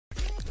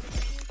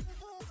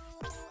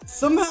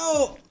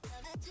somehow,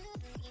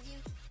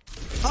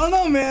 I don't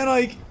know, man.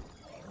 Like,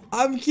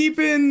 I'm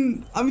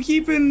keeping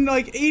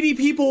like 80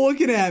 people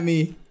looking at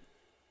me,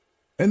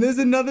 and there's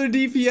another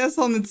DPS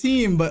on the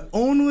team, but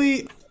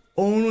only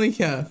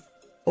Kev,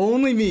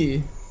 only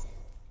me.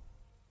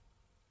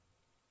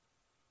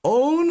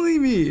 Only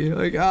me.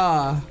 Like,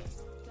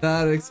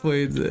 that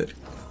explains it.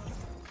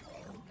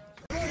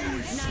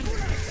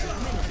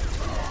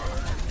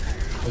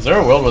 Is there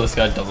a world where this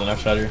guy doesn't have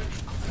shatter?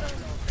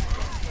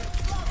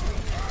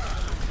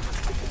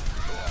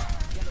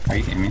 Are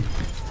you kidding me?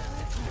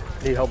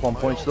 Need help on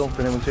point still if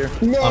anyone's here.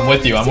 No, I'm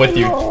with you, I'm with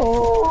you.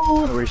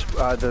 No.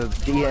 The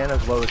DN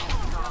is lowest.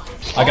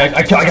 I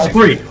got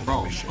 3!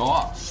 Bro, go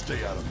off.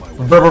 Stay out of my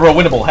way. Bro,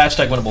 winnable.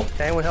 Hashtag winnable.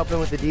 Can anyone help him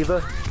with the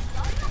diva?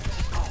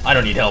 I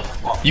don't need help.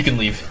 You can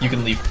leave. You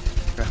can leave.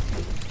 Okay.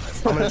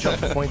 I'm gonna jump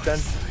the point then.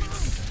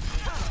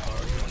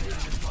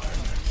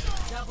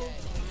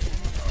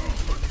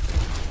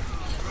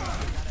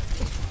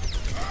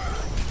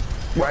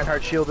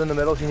 Reinhardt shield in the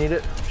middle if you need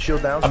it.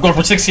 Shield down. I'm going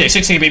for 6k,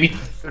 6k, baby.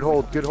 Good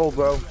hold,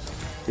 bro.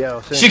 Yo,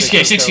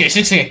 6k, 6k,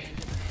 6k.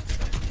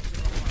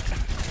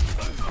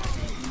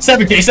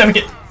 7k,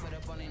 7k.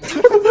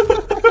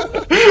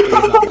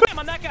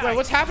 Wait,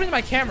 what's happening to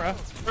my camera?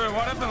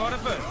 What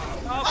happened?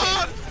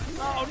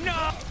 Oh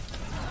no!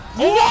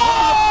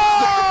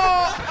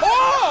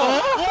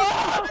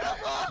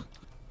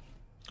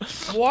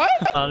 What?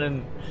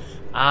 나는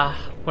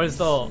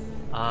벌써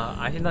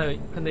아시나요?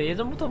 근데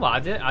예전부터 뭐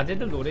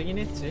아재들 노래긴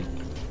했지.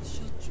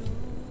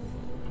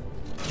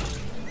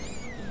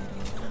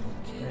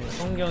 네,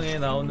 성경에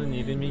나오는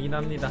이름이긴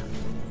합니다.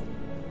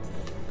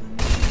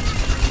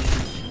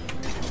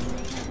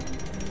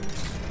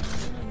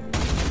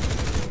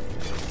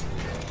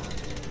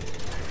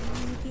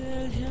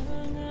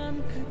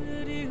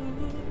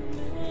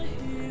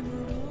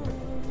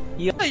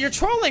 You're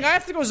trolling. I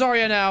have to go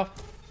Zarya now.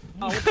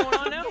 What's going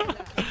on now?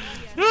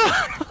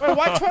 Wait,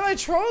 why Twilight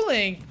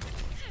trolling?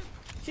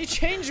 He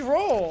changed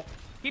role.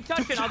 Keep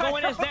touching. I'll go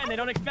in as Zen. They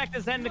don't expect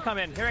the Zen to come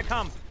in. Here it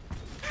comes.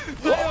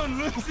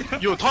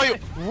 Yo, Tayo.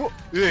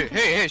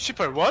 Hey,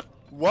 shipper. What?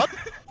 What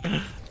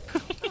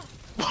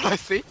I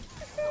say?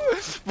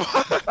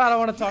 What? I don't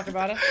want to talk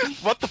about it.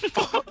 What the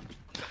fuck?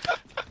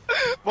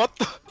 What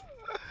the?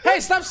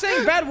 Hey, stop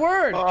saying bad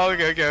words. Oh,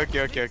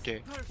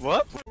 okay.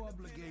 What?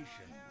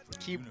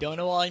 Keep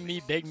donowalling me,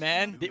 big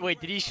man.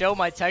 Wait, did he show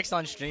my text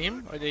on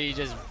stream, or did he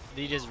just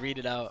read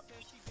it out?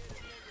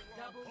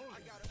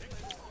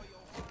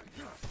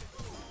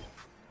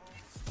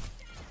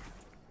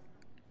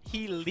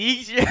 He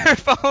leaked your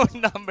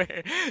phone number.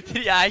 Did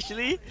he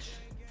actually?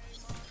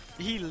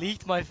 He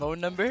leaked my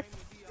phone number?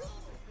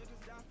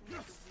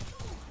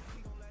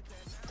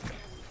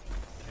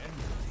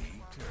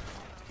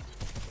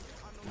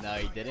 No,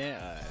 he didn't.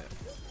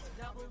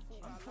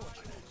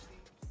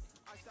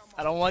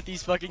 I don't want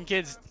these fucking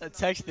kids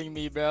texting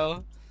me,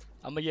 bro.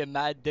 I'm gonna get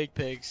mad dick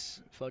pics.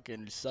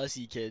 Fucking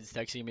sussy kids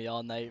texting me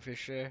all night for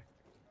sure.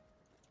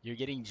 You're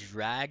getting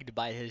dragged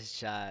by his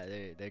chat.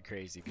 They're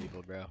crazy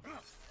people, bro.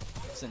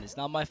 Listen, it's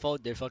not my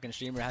fault their fucking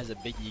streamer has a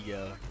big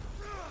ego.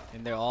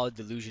 And they're all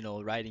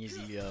delusional, riding his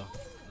ego.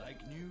 Like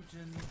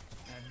Newton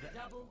and...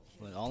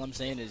 But all I'm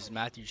saying is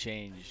Matthew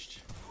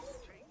changed.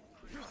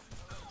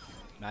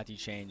 Matthew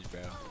changed,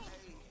 bro.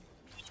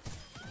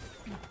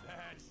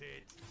 That's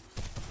it.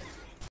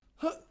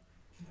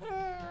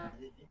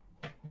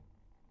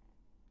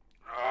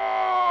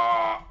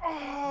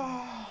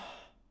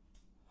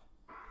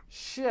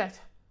 Shit.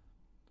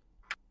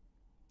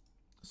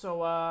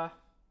 So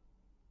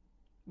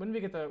when do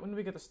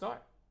we get the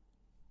start?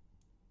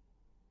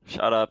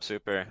 Shut up,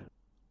 Super.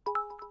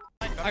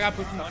 I got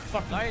put in the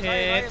fucking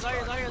pit.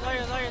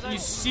 You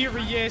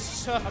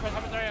serious? Dude,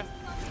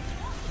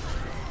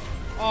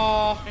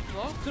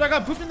 I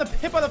got booped in the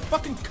pit by the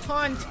fucking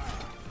cunt.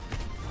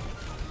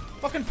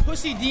 Fucking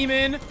pussy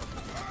demon.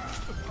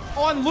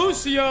 On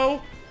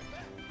Lucio.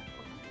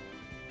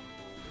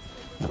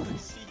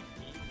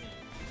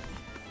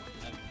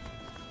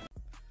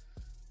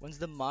 When's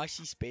the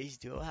Moxie Space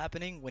Duo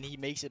happening? When he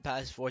makes it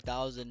past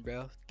 4,000,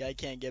 bro. Guy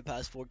can't get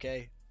past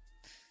 4K.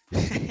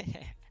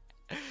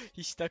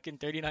 He's stuck in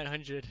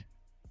 3,900.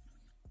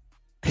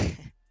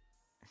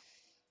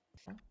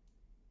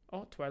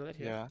 Oh, Twilight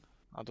here. Yeah,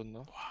 I don't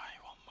know. Why?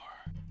 One more.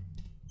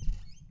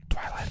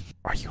 Twilight,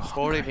 are you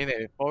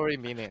hungry? 40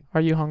 minutes.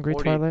 Are you hungry,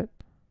 40. Twilight?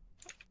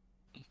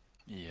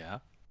 Yeah.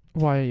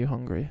 Why are you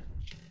hungry?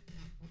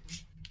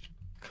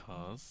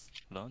 Cause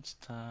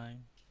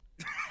lunchtime.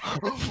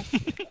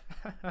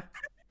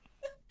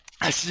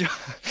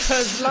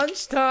 Cause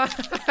lunchtime.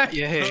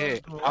 Yeah,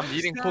 I'm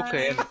eating poke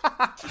and...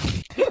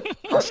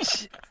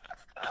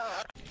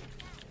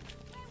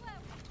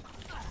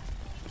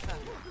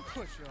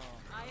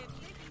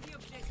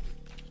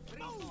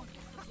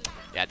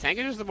 Yeah, tank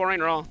is just a boring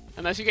role.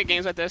 Unless you get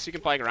games like this, you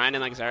can play grind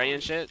and like Zarya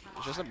and shit.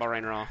 It's just a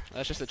boring role.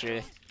 That's just the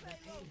truth.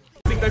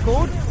 I think they're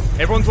called.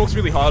 Everyone talks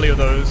really highly of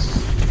those.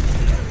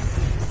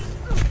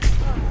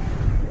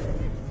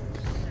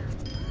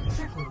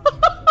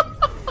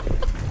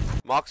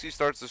 Moxie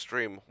starts the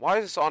stream. Why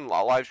is this on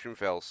live stream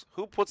fails?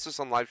 Who puts this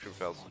on live stream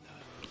fails?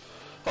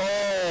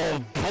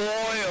 Oh boy,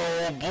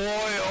 oh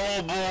boy,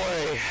 oh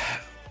boy.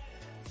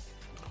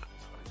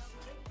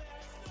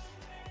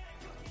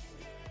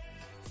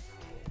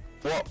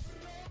 What?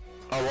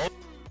 Hello?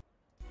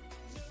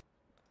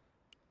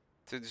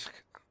 Dude, just...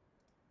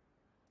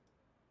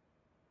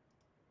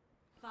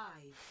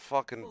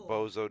 Fucking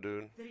bozo,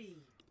 dude. 3,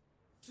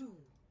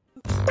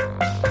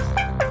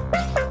 2.